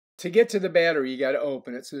To get to the battery, you got to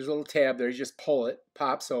open it. So there's a little tab there. You just pull it,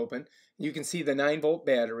 pops open. You can see the 9-volt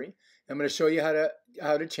battery. I'm going to show you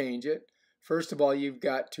how to change it. First of all, you've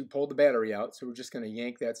got to pull the battery out. So we're just going to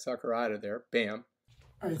yank that sucker out of there. Bam.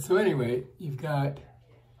 All right, so anyway, you've got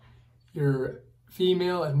your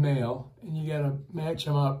female and male, and you got to match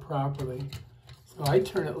them up properly. So I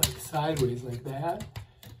turn it like sideways like that,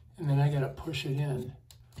 and then I got to push it in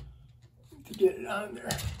to get it on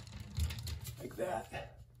there, like that.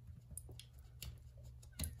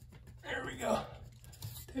 There we go.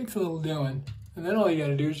 Takes a little doing, and then all you got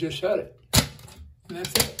to do is just shut it, and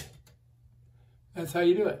that's it. That's how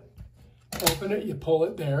you do it. Open it, you pull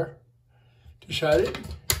it there to shut it,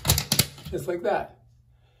 just like that.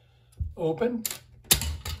 Open,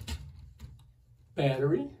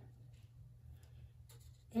 battery,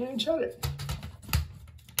 and shut it.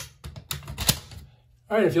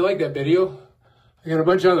 All right, if you like that video, I got a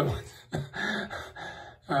bunch of other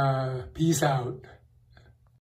ones. Peace out.